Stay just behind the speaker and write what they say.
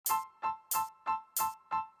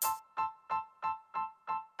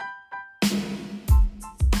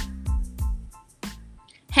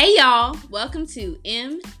Hey y'all, welcome to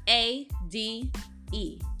MADE,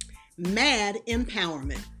 Mad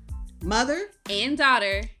Empowerment. Mother and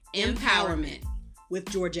Daughter Empowerment with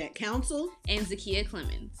Georgette Council and Zakia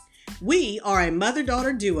Clemens. We are a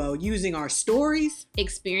mother-daughter duo using our stories,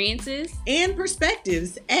 Experiences, and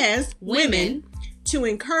perspectives as women to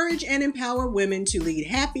encourage and empower women to lead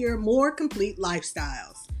happier, more complete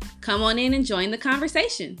lifestyles. Come on in and join the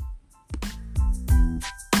conversation.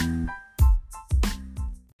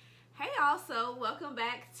 Hey y'all, so welcome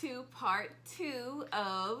back to part 2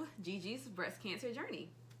 of Gigi's breast cancer journey.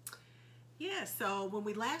 Yeah, so when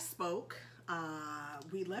we last spoke,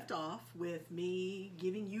 we left off with me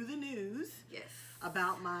giving you the news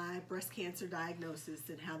about my breast cancer diagnosis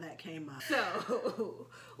and how that came up. So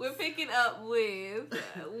we're picking up with,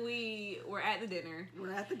 we were at the dinner.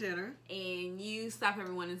 We're at the dinner. And you stop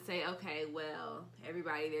everyone and say, okay, well,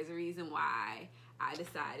 everybody, there's a reason why I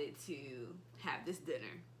decided to have this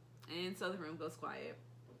dinner. And so the room goes quiet.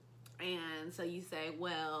 And so you say,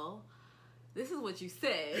 well, this is what you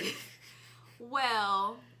said.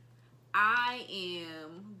 Well, I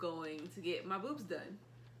am going to get my boobs done.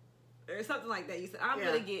 Or something like that. You said, I'm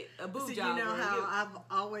going to get a boob job. You know how I've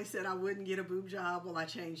always said I wouldn't get a boob job? Well, I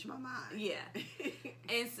changed my mind. Yeah.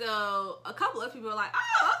 And so a couple of people are like,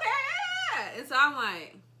 oh, okay, yeah. And so I'm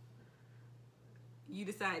like, you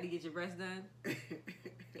decided to get your breasts done?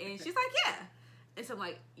 And she's like, yeah. And so I'm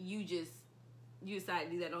like, you decided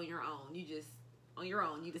to do that on your own. On your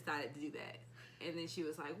own, you decided to do that. And then she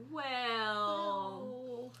was like,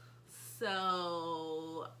 well,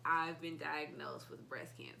 so I've been diagnosed with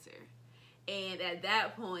breast cancer. And at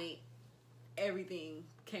that point, everything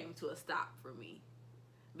came to a stop for me.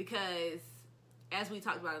 Because as we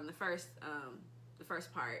talked about in the first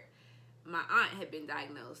part, my aunt had been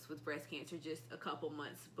diagnosed with breast cancer just a couple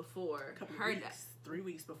months before her. 3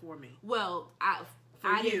 weeks before me. Well, I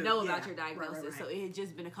didn't know about your diagnosis, right. So it had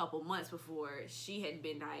just been a couple months before she had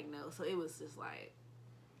been diagnosed. So it was just like,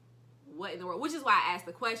 what in the world? Which is why I asked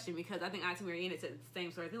the question, because I think Auntie Marianne had said the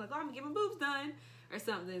same sort of thing, like, oh, I'm gonna get my boobs done or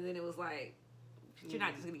something. And then it was like, you're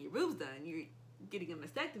not just getting your boobs done, you're getting a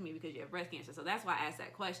mastectomy because you have breast cancer. So that's why I asked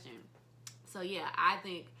that question. So yeah, I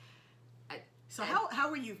think.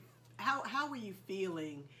 How were you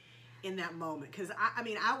feeling in that moment? Because I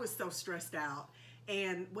mean, I was so stressed out.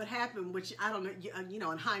 And what happened, which I don't know, you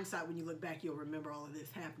know, in hindsight, when you look back, you'll remember all of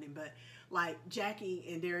this happening. But like Jackie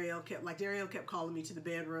and Darielle kept calling me to the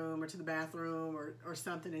bedroom or to the bathroom or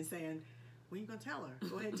something and saying, when are you going to tell her?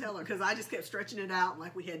 Go ahead and tell her. Because I just kept stretching it out.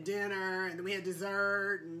 Like we had dinner and then we had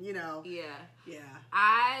dessert and, you know. Yeah. Yeah.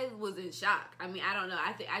 I was in shock. I mean, I don't know.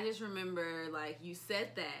 I just remember like you said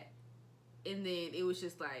that and then it was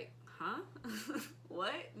just like, huh?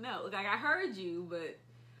 What? No. Like I heard you, but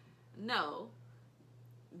no.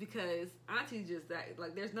 Because Auntie just that,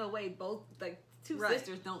 like, there's no way both, like, two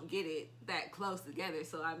sisters don't get it that close together.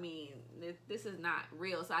 So, I mean, this is not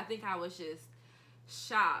real. So, I think I was just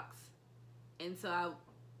shocked. And so,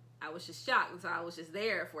 I was just shocked. And so, I was just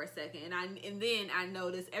there for a second. And then I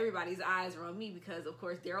noticed everybody's eyes were on me because, of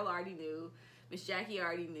course, Daryl already knew. Miss Jackie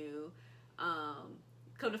already knew.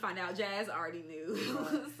 Come to find out, Jazz already knew.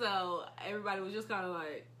 Right. So, everybody was just kind of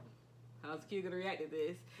like, how's the kid gonna react to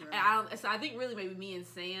this? Right. And so I think really maybe me and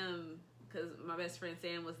Sam, because my best friend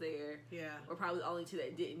Sam was there. Yeah. Were probably the only two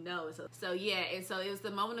that didn't know. So yeah, and so it was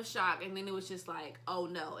the moment of shock, and then it was just like, oh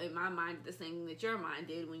no, in my mind, the same thing that your mind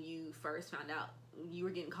did when you first found out you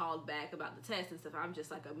were getting called back about the test and stuff. I'm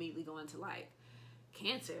just like immediately going to like,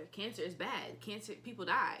 cancer is bad. Cancer, people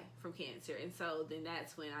die from cancer. And so then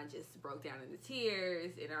that's when I just broke down into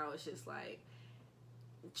tears, and I was just like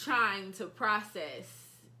trying to process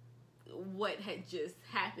what had just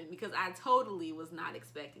happened, because I totally was not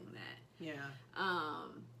expecting that. Yeah.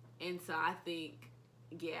 And so I think,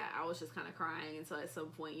 yeah, I was just kind of crying. And so at some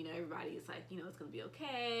point, you know, everybody is like, you know, it's going to be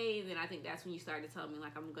okay. And then I think that's when you started telling me,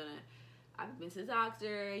 like, I've been to the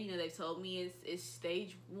doctor, you know, they've told me it's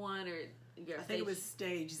stage 1 or I think it was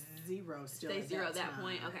stage 0 still. Stage 0 at that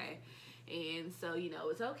point. Okay. And so, you know,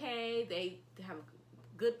 it's okay. They have a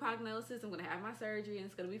good prognosis. I'm going to have my surgery and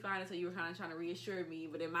it's going to be fine. And so you were kind of trying to reassure me.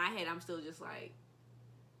 But in my head, I'm still just like,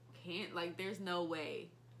 there's no way.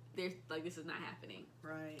 This is not happening.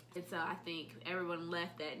 Right. And so I think everyone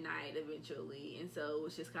left that night eventually. And so it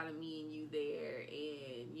was just kind of me and you there.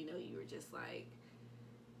 And, you know, you were just like,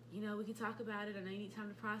 you know, we can talk about it. I know you need time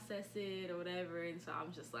to process it or whatever. And so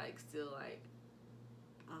I'm just like, still like,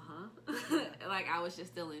 like I was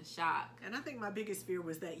just still in shock. And I think my biggest fear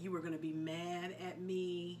was that you were going to be mad at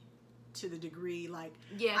me to the degree like,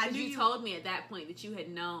 yeah, because you told me at that point that you had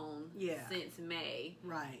known since May,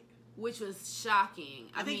 right? which was shocking.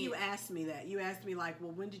 I think you asked me that. You asked me like,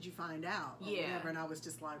 well, when did you find out? Or Yeah. whatever. And I was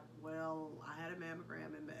just like, well, I had a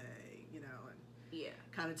mammogram in May, you know, and yeah,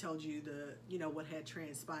 kind of told you what had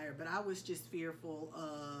transpired. But I was just fearful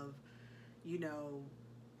of,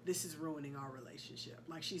 this is ruining our relationship.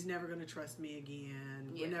 Like, she's never going to trust me again.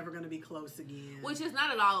 Yeah. We're never going to be close again. Which is not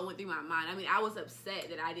at all what went through my mind. I mean, I was upset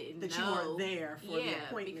that I didn't that know. you weren't there for the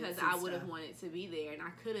appointments. Because I would have wanted to be there, and I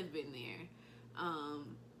could have been there.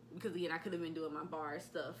 Because again, I could have been doing my bar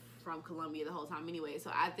stuff from Columbia the whole time anyway.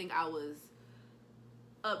 So I think I was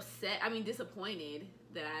upset. I mean, disappointed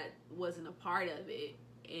that I wasn't a part of it.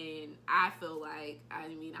 And I feel like, I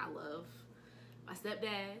love my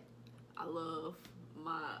stepdad. I love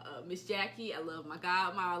my Miss Jackie. I love my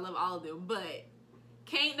godmom. I love all of them. But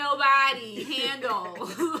can't nobody handle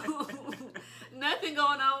nothing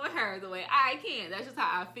going on with her the way I can. That's just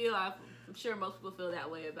how I feel. I'm sure most people feel that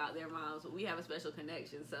way about their moms, but we have a special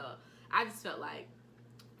connection. So I just felt like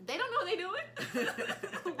they don't know what they're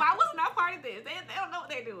doing. Why wasn't I part of this? They don't know what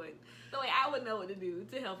they're doing the way I would know what to do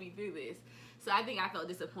to help you through this. So I think I felt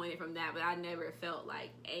disappointed from that, but I never felt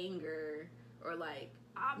like anger or like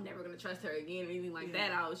I'm never going to trust her again or anything like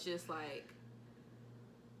that. I was just like,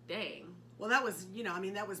 dang. Well, that was,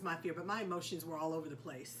 that was my fear, but my emotions were all over the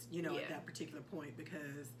place, at that particular point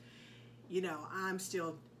because, I'm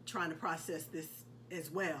still trying to process this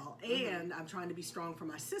as well. And I'm trying to be strong for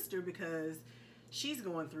my sister because she's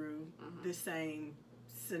going through the same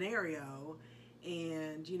scenario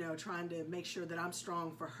and, trying to make sure that I'm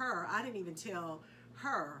strong for her. I didn't even tell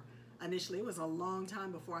her initially. It was a long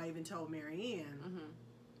time before I even told Marianne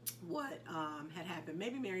what had happened.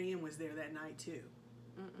 Maybe Marianne was there that night too.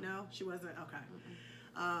 No, she wasn't?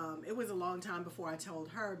 Okay. It was a long time before I told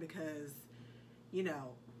her because,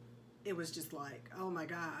 it was just like, oh my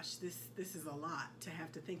gosh, this is a lot to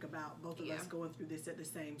have to think about both of us going through this at the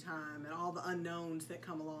same time and all the unknowns that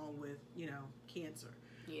come along with, cancer.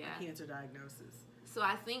 Yeah. Cancer diagnosis. So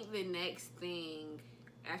I think the next thing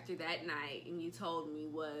after that night, and you told me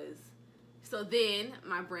was, so then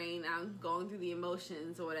my brain, I'm going through the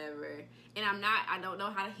emotions or whatever, and I don't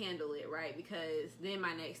know how to handle it, right? Because then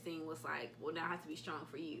my next thing was like, well, now I have to be strong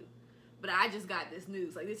for you. But I just got this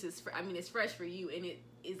news. Like, this is, it's fresh for you, and it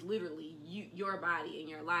is literally your body and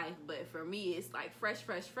your life. But for me, it's like fresh.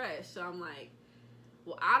 So I'm like,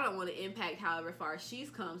 well, I don't want to impact however far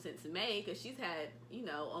she's come since May, because she's had,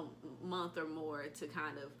 a month or more to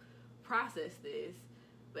kind of process this.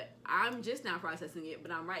 But I'm just now processing it,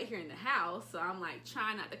 but I'm right here in the house, so I'm like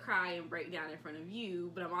trying not to cry and break down in front of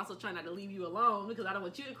you, but I'm also trying not to leave you alone because I don't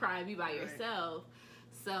want you to cry and be by yourself.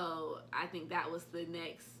 So I think that was the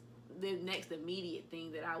next immediate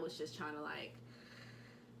thing that I was just trying to like,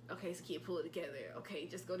 okay, so kid, pull it together. Okay,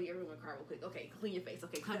 just go to your room and cry real quick. Okay, clean your face.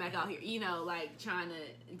 Okay, come back out here. Like trying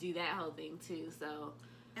to do that whole thing too. So,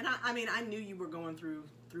 and I knew you were going through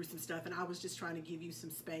some stuff, and I was just trying to give you some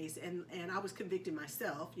space, and I was convicting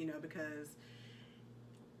myself, because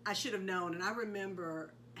I should have known. And I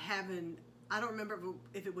remember I don't remember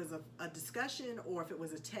if it was a discussion or if it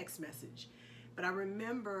was a text message, but I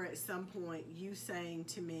remember at some point you saying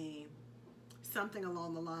to me something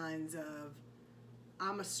along the lines of,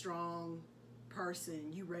 I'm a strong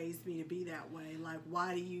person, you raised me to be that way, like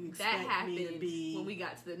why do you expect me to be? When we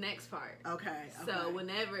got to the next part. Okay. So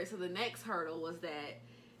the next hurdle was that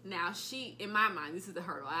now she, in my mind, this is the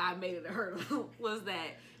hurdle, I made it a hurdle, was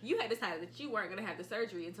that you had decided that you weren't going to have the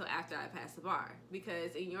surgery until after I passed the bar,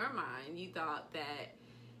 because in your mind you thought that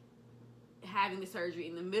having the surgery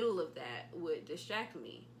in the middle of that would distract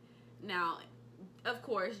me. Now, of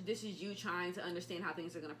course, this is you trying to understand how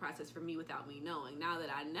things are going to process for me without me knowing. Now that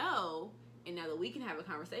I know, and now that we can have a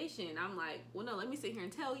conversation, I'm like, well, no, let me sit here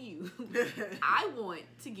and tell you. I want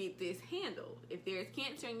to get this handled. If there's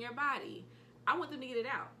cancer in your body, I want them to get it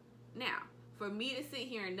out. Now, for me to sit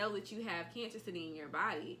here and know that you have cancer sitting in your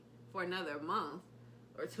body for another month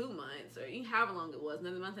or 2 months or however long it was,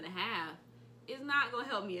 another month and a half, is not going to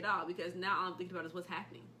help me at all, because now all I'm thinking about is what's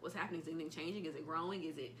happening. What's happening? Is anything changing? Is it growing?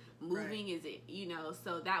 Is it moving? Right. Is it,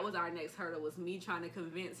 so that was our next hurdle, was me trying to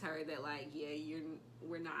convince her that like, yeah,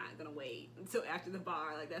 we're not going to wait until after the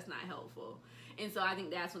bar. Like, that's not helpful. And so I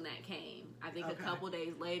think that's when that came. I think a couple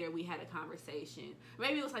days later we had a conversation.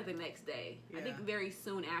 Maybe it was like the next day. Yeah. I think very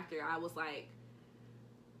soon after I was like,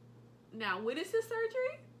 now when is his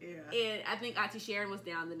surgery? Yeah. And I think Auntie Sharon was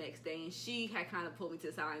down the next day, and she had kind of pulled me to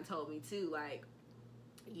the side and told me too, like,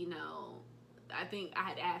 I think I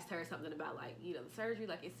had asked her something about like, the surgery,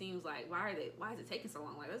 like it seems like why is it taking so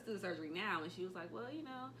long? Like, let's do the surgery now. And she was like, well,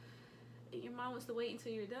 your mom wants to wait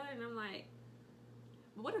until you're done. And I'm like,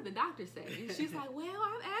 what did the doctor say? And she's like, well,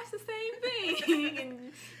 I've asked the same thing.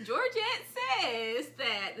 And Georgette says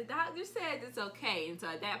that the doctor said it's okay. And so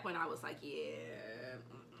at that point, I was like, yeah.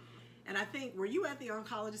 And I think, were you at the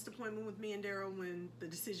oncologist appointment with me and Daryl when the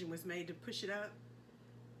decision was made to push it up?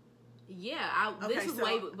 Yeah, this was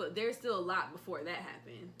way, but there's still a lot before that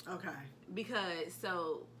happened. Okay. Because,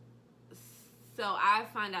 so I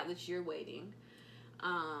find out that you're waiting.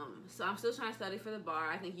 So I'm still trying to study for the bar.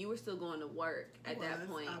 I think you were still going to work at that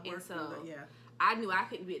point. And so I knew I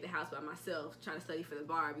couldn't be at the house by myself trying to study for the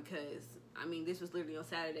bar because, I mean, this was literally on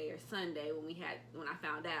Saturday or Sunday when I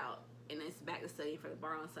found out. And it's back to studying for the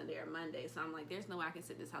bar on Sunday or Monday. So I'm like, there's no way I can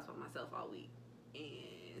sit in this house by myself all week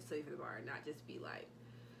and study for the bar and not just be like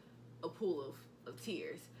a pool of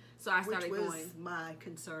tears. So I started going. Which was my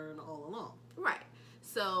concern all along. Right.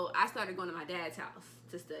 So I started going to my dad's house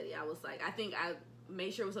to study. I was like, I think I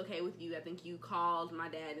made sure it was okay with you. I think you called my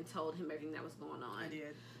dad and told him everything that was going on. I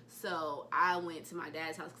did. So I went to my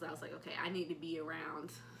dad's house because I was like, okay, I need to be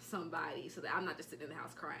around somebody so that I'm not just sitting in the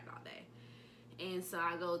house crying all day. And so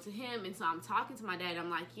I go to him, and so I'm talking to my dad. I'm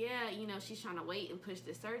like, yeah, she's trying to wait and push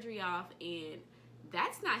the surgery off, and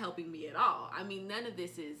that's not helping me at all. I mean, none of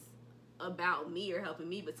this is about me or helping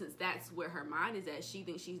me, but since that's where her mind is at, she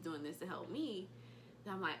thinks she's doing this to help me.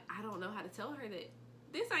 And I'm like, I don't know how to tell her that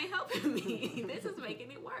this ain't helping me. This is making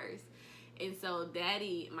it worse. And so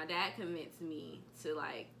my dad convinced me to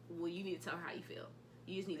like, well, you need to tell her how you feel.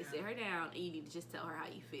 You just need to sit her down, and you need to just tell her how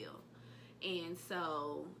you feel. And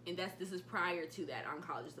so, this is prior to that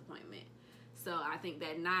oncologist appointment. So I think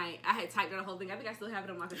that night, I had typed out a whole thing. I think I still have it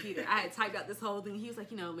on my computer. I had typed out this whole thing. He was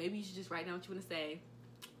like, maybe you should just write down what you want to say.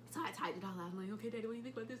 So I typed it all out. I'm like, okay, Daddy, what do you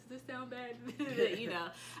think about this? Does this sound bad?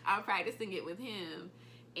 I'm practicing it with him.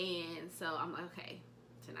 And so I'm like, okay,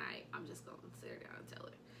 tonight, I'm just going to sit her down and tell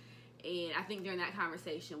her. And I think during that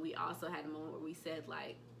conversation, we also had a moment where we said,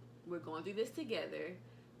 like, we're going through this together.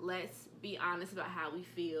 Let's be honest about how we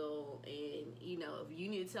feel, and if you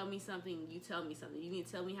need to tell me something, you tell me something. You need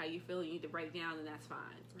to tell me how you feel, you need to break down, and that's fine,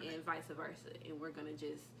 right. And vice versa. And we're gonna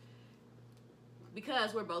just,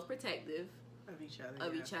 because we're both protective of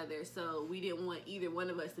each other, so we didn't want either one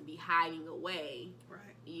of us to be hiding away, right?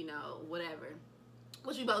 Whatever.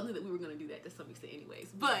 Which we both knew that we were gonna do that to some extent, anyways.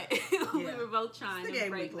 But we were both trying to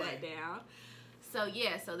break that down. So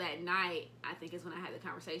so that night, I think is when I had the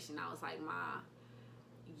conversation. I was like, Ma,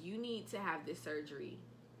 you need to have this surgery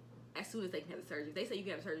as soon as they can have the surgery. If they say you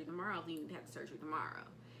can have surgery tomorrow, then you need to have the surgery tomorrow.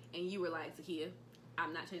 And you were like, Takia,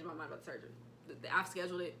 I'm not changing my mind about the surgery. I've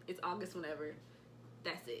scheduled it. It's August whenever.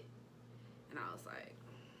 That's it. And I was like,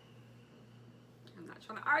 I'm not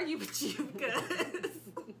trying to argue with you because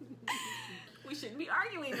we shouldn't be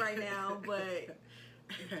arguing right now, but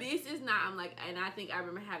this is not, I'm like, and I think I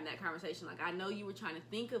remember having that conversation. Like, I know you were trying to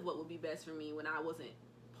think of what would be best for me when I wasn't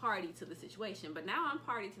party to the situation, but now I'm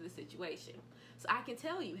party to the situation, so I can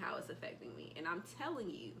tell you how it's affecting me. And I'm telling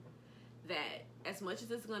you that as much as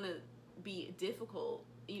it's going to be difficult,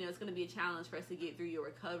 it's going to be a challenge for us to get through your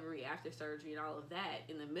recovery after surgery and all of that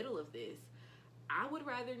in the middle of this, I would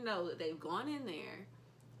rather know that they've gone in there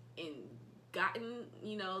and gotten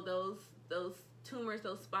those tumors,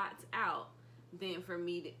 those spots out, than for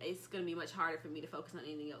me it's going to be much harder for me to focus on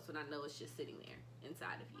anything else when I know it's just sitting there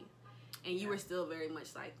inside of you. And you were still very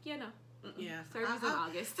much like, surgery's in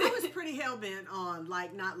August. I was pretty hell-bent on,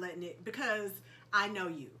 like, not letting it, because I know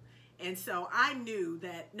you. And so I knew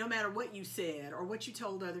that no matter what you said or what you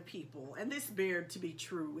told other people, and this bared to be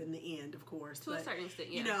true in the end, of course. To a certain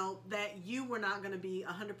extent, yeah. That you were not going to be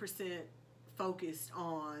 100% focused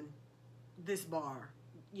on this bar,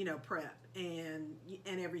 prep and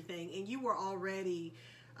everything. And you were already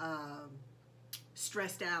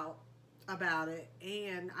stressed out about it,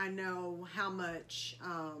 and I know how much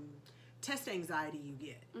test anxiety you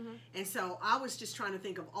get. Mm-hmm. And so I was just trying to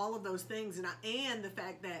think of all of those things, and the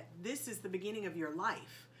fact that this is the beginning of your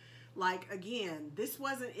life. Like, again, this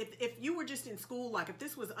wasn't, if you were just in school, like if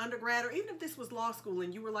this was undergrad, or even if this was law school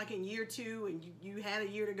and you were like in year 2 and you had a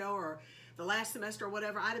year to go, or the last semester or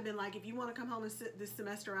whatever, I'd have been like, if you want to come home and sit this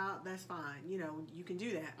semester out, that's fine. You can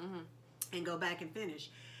do that and go back and finish.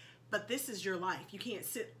 But this is your life. You can't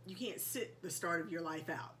sit the start of your life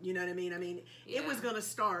out. You know what I mean? I mean, it was going to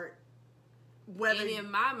start whether... And in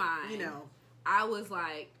my mind, I was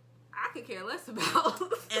like, I could care less about...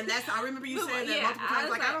 And I remember you saying that multiple times.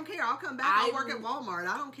 Like, I don't care. I'll come back. I'll work at Walmart.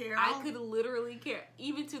 I don't care. I could literally care,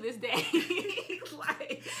 even to this day.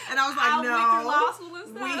 And I was like, no, law school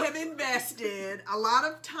and stuff. We have invested a lot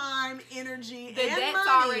of time, energy, and debt's money.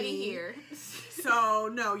 Already here. So,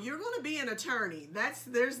 no, you're going to be an attorney.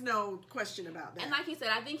 There's no question about that. And like you said,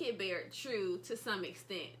 I think it bared true to some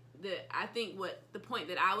extent I think what the point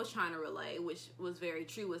that I was trying to relay, which was very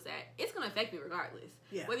true, was that it's going to affect me regardless.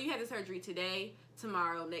 Yeah. Whether you have the surgery today,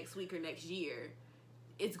 tomorrow, next week, or next year,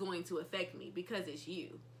 it's going to affect me because it's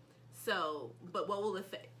you. So, but what will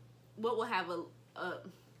have a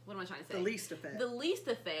what am I trying to say? The least effect. The least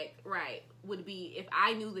effect, right, would be if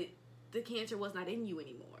I knew that the cancer was not in you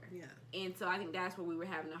anymore. Yeah. And so I think that's where we were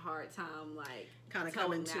having a hard time, like, kind of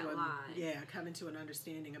coming to an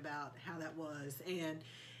understanding about how that was. And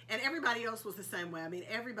everybody else was the same way. I mean,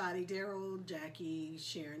 everybody, Daryl, Jackie,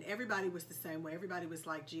 Sharon, everybody was the same way. Everybody was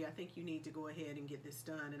like, gee, I think you need to go ahead and get this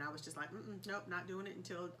done. And I was just like, nope, not doing it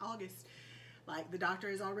until August. Like, the doctor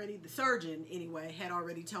is already, the surgeon anyway, had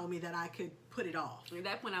already told me that I could put it off. At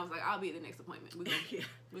that point, I was like, I'll be at the next appointment. We're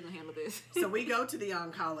gonna handle this. So we go to the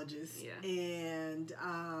oncologist yeah. and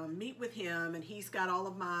meet with him, and he's got all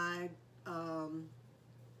of my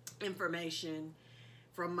information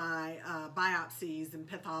from my biopsies and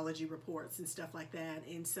pathology reports and stuff like that.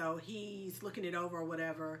 And so he's looking it over or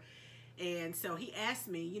whatever. And so he asked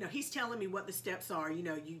me, you know, he's telling me what the steps are. You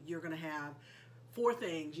know, you're going to have 4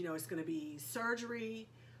 things. You know, it's going to be surgery,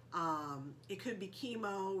 it could be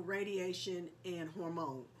chemo, radiation, and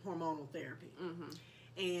hormonal therapy. Mm-hmm.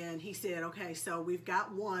 And he said, okay, so we've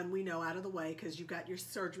got one we know out of the way because you got your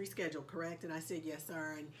surgery scheduled, correct? And I said, yes,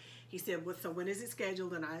 sir. And he said, well, so when is it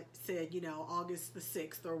scheduled? And I said, you know, August the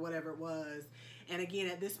 6th or whatever it was. And again,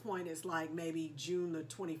 at this point, it's like maybe June the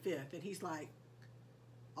 25th. And he's like,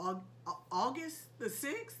 August the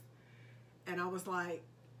 6th? And I was like,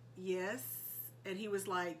 yes. And he was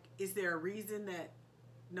like, is there a reason that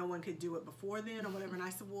no one could do it before then or whatever? And I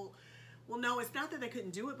said, well, no, it's not that they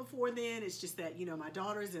couldn't do it before then. It's just that, you know, my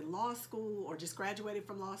daughter's in law school or just graduated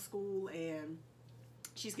from law school and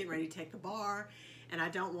she's getting ready to take the bar. And I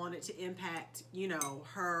don't want it to impact, you know,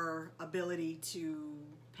 her ability to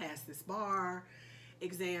pass this bar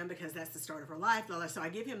exam because that's the start of her life. So I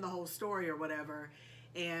give him the whole story or whatever.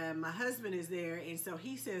 And my husband is there. And so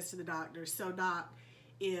he says to the doctor, so doc,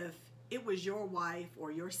 if it was your wife or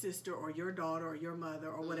your sister or your daughter or your mother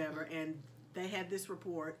or whatever, and they had this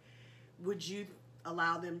report, would you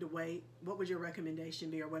allow them to wait? What would your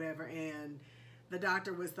recommendation be or whatever? And the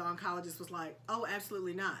oncologist was like, oh,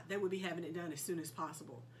 absolutely not. They would be having it done as soon as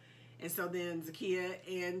possible. And so then Zakia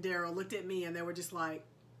and Daryl looked at me and they were just like,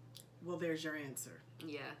 well, there's your answer.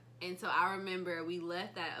 Yeah. And so I remember we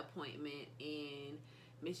left that appointment and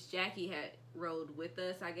Miss Jackie had rode with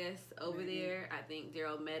us, I guess, over there. I think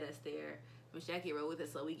Daryl met us there. Miss Jackie rode with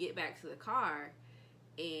us. So we get back to the car.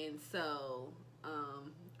 And so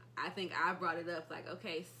I think I brought it up like,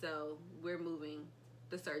 okay, so we're moving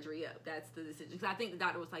the surgery up. That's the decision. Because I think the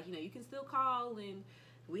doctor was like, you know, you can still call and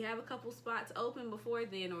we have a couple spots open before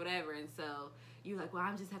then or whatever. And so you were like, well,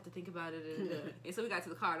 I just have to think about it. And so we got to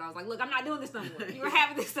the car and I was like, look, I'm not doing this no more. You were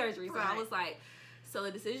having this surgery. So I was like, so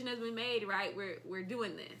the decision has been made, right? We're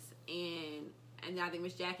doing this. And I think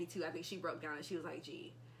Miss Jackie too, I think she broke down and she was like,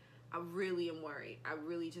 gee, I really am worried. I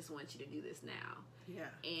really just want you to do this now. Yeah.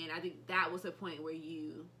 And I think that was the point where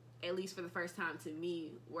you, at least for the first time to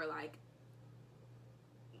me, were like,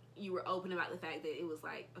 you were open about the fact that it was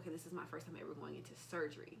like, okay, this is my first time ever going into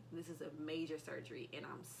surgery. This is a major surgery and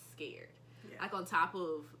I'm scared. Yeah. Like on top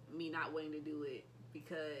of me not wanting to do it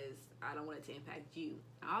because I don't want it to impact you,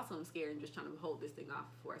 I also am scared and just trying to hold this thing off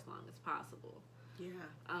for as long as possible. Yeah.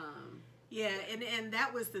 Yeah, and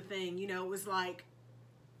that was the thing, you know, it was like,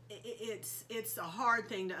 it's a hard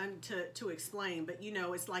thing to explain, but you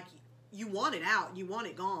know, it's like you want it out, you want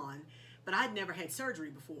it gone, but I'd never had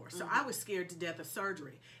surgery before, so I was scared to death of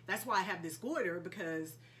surgery. That's why I have this goiter,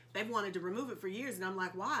 because they've wanted to remove it for years, and I'm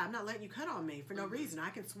like, why? I'm not letting you cut on me for no reason.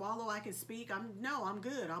 I can swallow, I can speak, I'm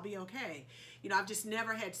good, I'll be okay. You know, I've just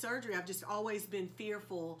never had surgery. I've just always been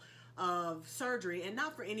fearful of surgery, and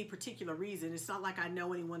not for any particular reason. It's not like I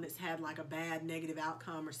know anyone that's had like a bad negative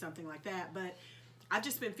outcome or something like that, but I've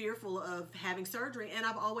just been fearful of having surgery, and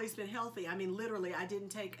I've always been healthy. I mean, literally, I didn't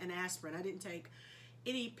take an aspirin. I didn't take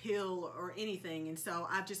any pill or anything, and so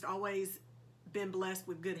I've just always been blessed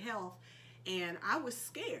with good health, and I was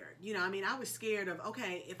scared. You know, I mean, I was scared of,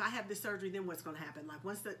 okay, if I have this surgery, then what's going to happen? Like,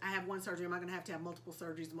 once I have one surgery, am I going to have multiple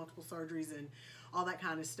surgeries, and all that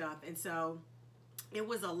kind of stuff? And so it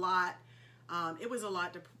was a lot. It was a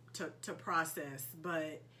lot to process,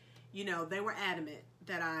 but you know, they were adamant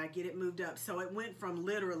that I get it moved up. So it went from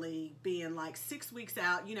literally being like 6 weeks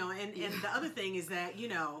out, you know, and the other thing is that, you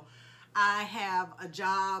know, I have a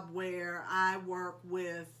job where I work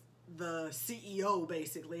with the CEO,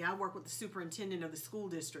 basically. I work with the superintendent of the school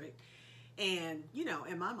district. And, you know,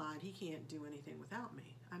 in my mind, he can't do anything without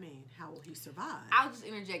me. I mean, how will he survive? I'll just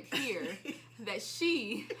interject here that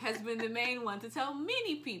she has been the main one to tell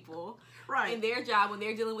many people Right. in their job when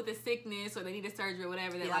they're dealing with a sickness or they need a surgery or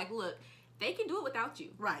whatever, they're Yeah. like, look, they can do it without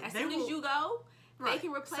you. Right. As They soon as will- you go, Right. they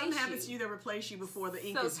can replace Something you. happens to you, they'll replace you before the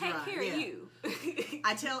ink So is dry. take care Yeah. of you.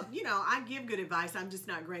 I tell, you know, I give good advice. I'm just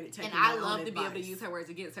not great at taking And my I own love to be able to advice. use her words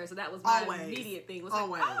against her. So that was my Always. immediate thing. Was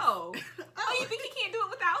Always. like, oh, you think he can't do it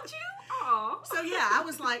without you? Oh. So yeah, I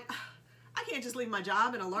was like, I can't just leave my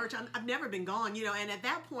job in a lurch. I've never been gone, you know. And at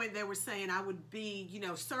that point, they were saying I would be, you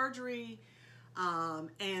know, surgery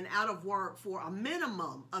and out of work for a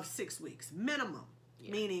minimum of 6 weeks, minimum,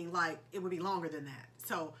 Yeah. meaning like it would be longer than that.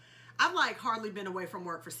 So I've like hardly been away from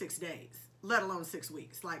work for 6 days, let alone 6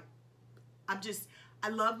 weeks. Like I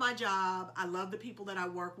love my job. I love the people that I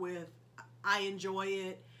work with. I enjoy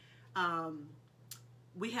it.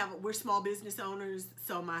 We're small business owners,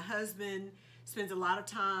 so my husband spends a lot of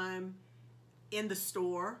time in the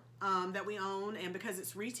store that we own, and because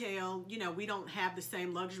it's retail, you know, we don't have the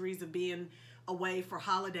same luxuries of being away for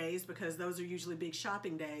holidays because those are usually big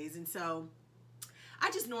shopping days. And so I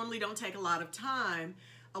just normally don't take a lot of time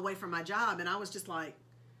away from my job. And I was just like,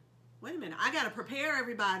 wait a minute, I got to prepare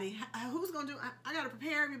everybody. Who's going to do, I got to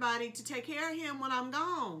prepare everybody to take care of him when I'm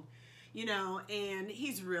gone, you know. And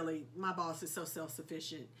he's really, my boss is so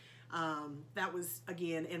self-sufficient. That was,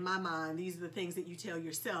 again, in my mind, these are the things that you tell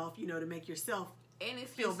yourself, you know, to make yourself And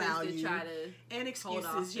feel excuses valued. to try to And hold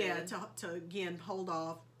off excuses, yeah, the- to again hold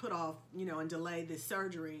off, put off, you know, and delay this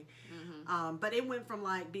surgery. Mm-hmm. But it went from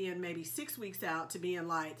like being maybe 6 weeks out to being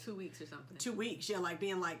like 2 weeks or something. 2 weeks, yeah, like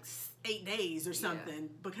being like 8 days or something,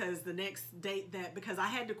 because the next date because I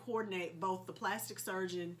had to coordinate both the plastic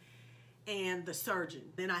surgeon and the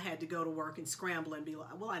surgeon. Then I had to go to work and scramble and be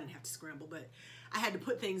like, well, I didn't have to scramble, but I had to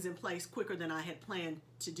put things in place quicker than I had planned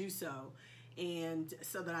to do so, and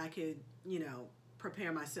so that I could, you know,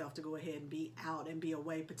 prepare myself to go ahead and be out and be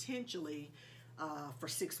away potentially for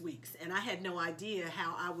 6 weeks. And I had no idea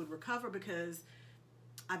how I would recover because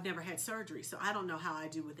I've never had surgery. So I don't know how I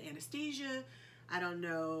do with anesthesia. I don't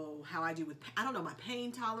know how I do with, I don't know my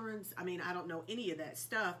pain tolerance. I mean, I don't know any of that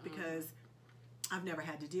stuff because I've never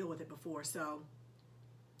had to deal with it before. So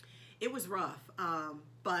it was rough.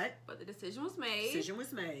 But the decision was made. decision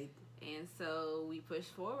was made. And so we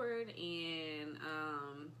pushed forward, and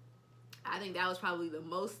I think that was probably the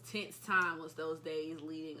most tense time, was those days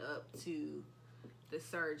leading up to the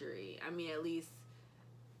surgery. I mean, at least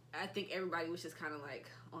I think everybody was just kind of like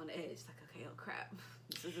on the edge, like, okay, oh crap,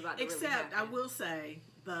 this is about to really Except I happen. will say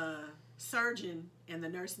the surgeon and the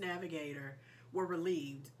nurse navigator were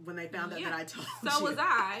relieved when they found out that I told you. So was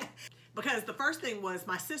I. Because the first thing was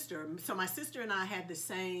my sister. So my sister and I had the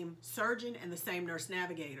same surgeon and the same nurse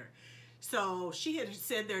navigator. So she had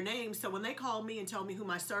said their names. So when they called me and told me who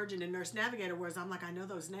my surgeon and nurse navigator was, I'm like, I know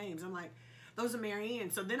those names. I'm like, those are Mary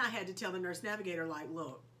Ann. So then I had to tell the nurse navigator, like,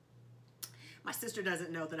 look, my sister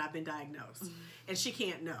doesn't know that I've been diagnosed, and she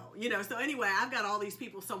can't know, you know. So anyway, I've got all these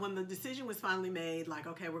people. So when the decision was finally made, like,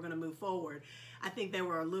 okay, we're going to move forward, I think they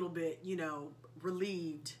were a little bit, you know,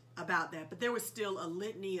 relieved about that. But there was still a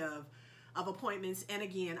litany of appointments. And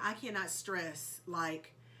again, I cannot stress,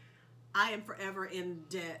 like, I am forever in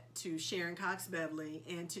debt to Sharon Cox Beverly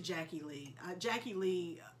and to Jackie Lee. Jackie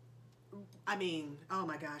Lee, I mean, oh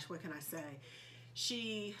my gosh, what can I say?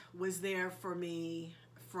 She was there for me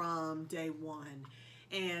from day one.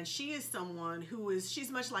 And she is someone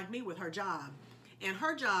she's much like me with her job. And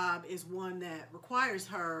her job is one that requires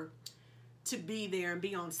her to be there and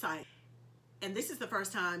be on site. And this is the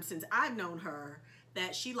first time since I've known her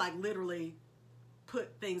that she like literally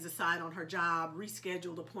put things aside on her job,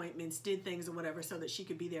 rescheduled appointments, did things or whatever so that she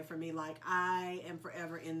could be there for me. Like, I am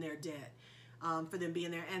forever in their debt for them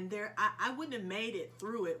being there. And I wouldn't have made it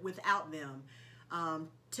through it without them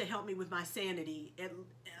to help me with my sanity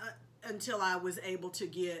until I was able to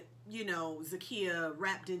get, you know, Zakia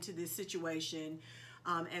wrapped into this situation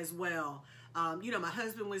as well. You know, my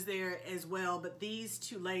husband was there as well, but these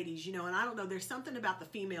two ladies, you know, and I don't know, there's something about the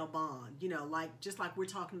female bond, you know, like, just like we're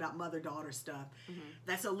talking about mother-daughter stuff,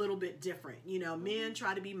 that's a little bit different. You know, men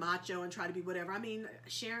try to be macho and try to be whatever. I mean,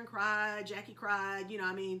 Sharon cried, Jackie cried, you know,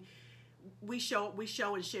 I mean, we show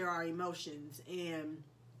and share our emotions, and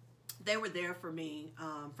they were there for me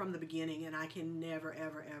from the beginning, and I can never,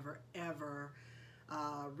 ever, ever, ever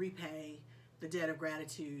repay the debt of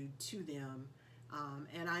gratitude to them.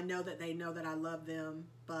 And I know that they know that I love them,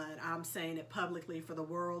 but I'm saying it publicly for the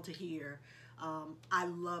world to hear. I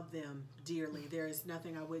love them dearly. There is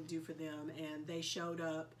nothing I wouldn't do for them, and they showed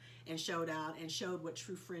up and showed out and showed what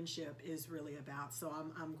true friendship is really about. So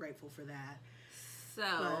I'm grateful for that.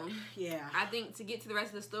 So, yeah. I think to get to the rest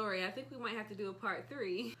of the story, I think we might have to do a part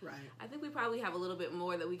 3. Right. I think we probably have a little bit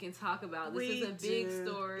more that we can talk about. This is a big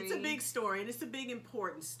story. It's a big story, and it's a big,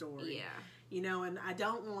 important story. Yeah. You know, and I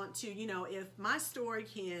don't want to, you know, if my story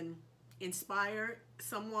can inspire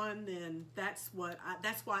someone, then that's why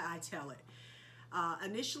I tell it.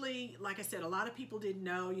 Initially, like I said, a lot of people didn't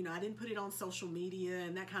know, you know, I didn't put it on social media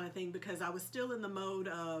and that kind of thing because I was still in the mode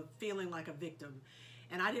of feeling like a victim.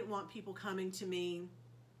 And I didn't want people coming to me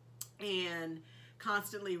and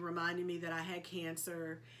constantly reminding me that I had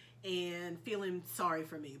cancer and feeling sorry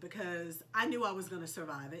for me because I knew I was going to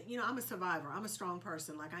survive it. You know, I'm a survivor. I'm a strong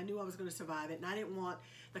person. Like, I knew I was going to survive it, and I didn't want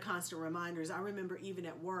the constant reminders. I remember even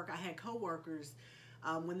at work, I had coworkers,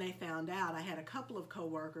 when they found out, I had a couple of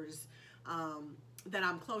coworkers that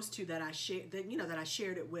I'm close to that I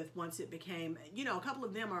shared it with once it became, you know, a couple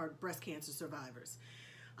of them are breast cancer survivors.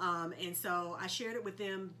 And so I shared it with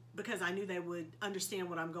them because I knew they would understand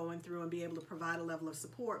what I'm going through and be able to provide a level of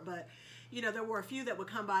support. But, you know, there were a few that would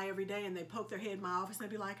come by every day and they'd poke their head in my office and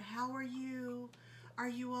they'd be like, "How are you? Are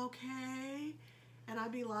you okay?" And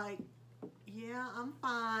I'd be like, "Yeah, I'm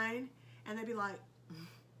fine." And they'd be like,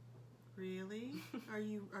 "Really? Are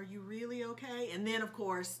you really okay?" And then, of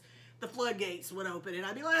course, the floodgates would open, and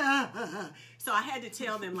I'd be like, ah. So I had to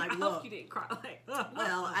tell them, like, look. I hope you didn't cry like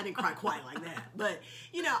well, I didn't cry quite like that. But,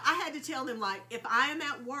 you know, I had to tell them, like, if I am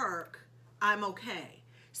at work, I'm okay.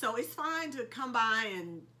 So it's fine to come by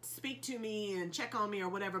and speak to me and check on me or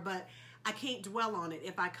whatever, but I can't dwell on it.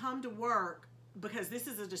 If I come to work, because this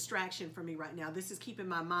is a distraction for me right now, this is keeping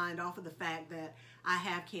my mind off of the fact that I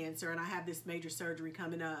have cancer and I have this major surgery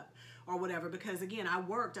coming up or whatever, because, again, I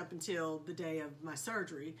worked up until the day of my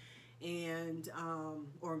surgery, and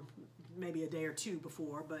or maybe a day or two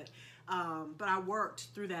before, but I worked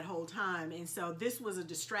through that whole time, and so this was a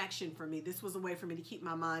distraction for me. This was a way for me to keep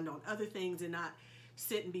my mind on other things and not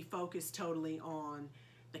sit and be focused totally on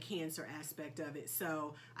the cancer aspect of it.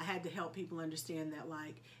 So I had to help people understand that,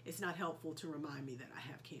 like, it's not helpful to remind me that I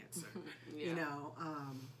have cancer. Yeah. You know,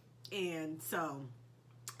 and so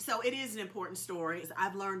it is an important story.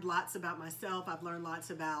 I've learned lots about myself. I've learned lots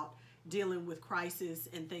about dealing with crisis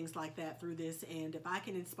and things like that through this, and if I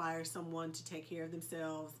can inspire someone to take care of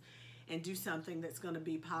themselves and do something that's going to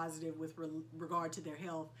be positive with regard to their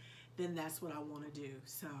health, then that's what I want to do.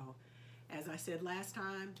 So, as I said last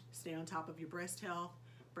time, stay on top of your breast health,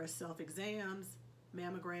 breast self-exams,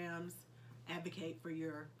 mammograms, advocate for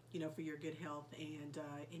your, you know, for your good health,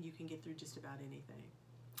 and you can get through just about anything.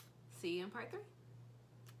 See you in part 3.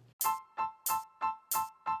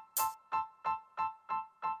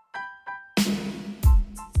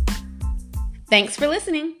 Thanks for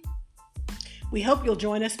listening. We hope you'll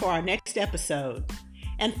join us for our next episode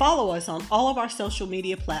and follow us on all of our social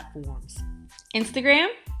media platforms: Instagram,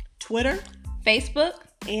 Twitter, Facebook,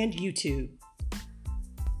 and YouTube.